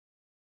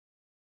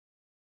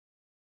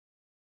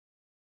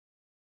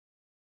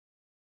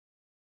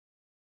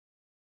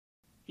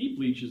Heap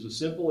leach is a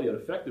simple yet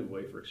effective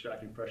way for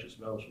extracting precious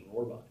metals from an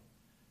ore body.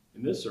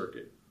 In this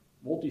circuit,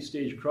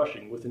 multi-stage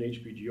crushing with an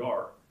HPGR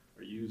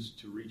are used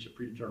to reach a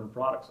predetermined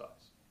product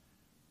size.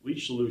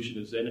 Leach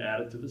solution is then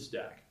added to the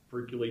stack,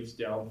 percolates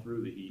down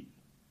through the heap,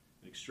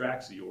 and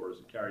extracts the ores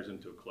and carries them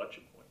to a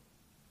collection point.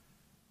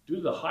 Due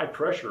to the high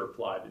pressure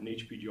applied in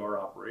HPGR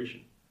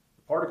operation,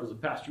 the particles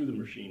that pass through the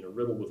machine are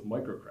riddled with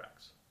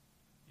microcracks.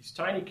 These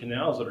tiny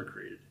canals that are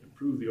created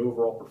improve the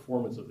overall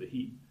performance of the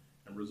heap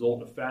and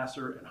result in a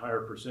faster and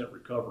higher %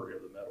 recovery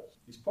of the metals.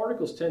 These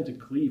particles tend to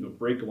cleave and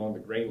break along the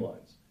grain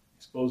lines,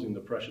 exposing the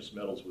precious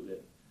metals within.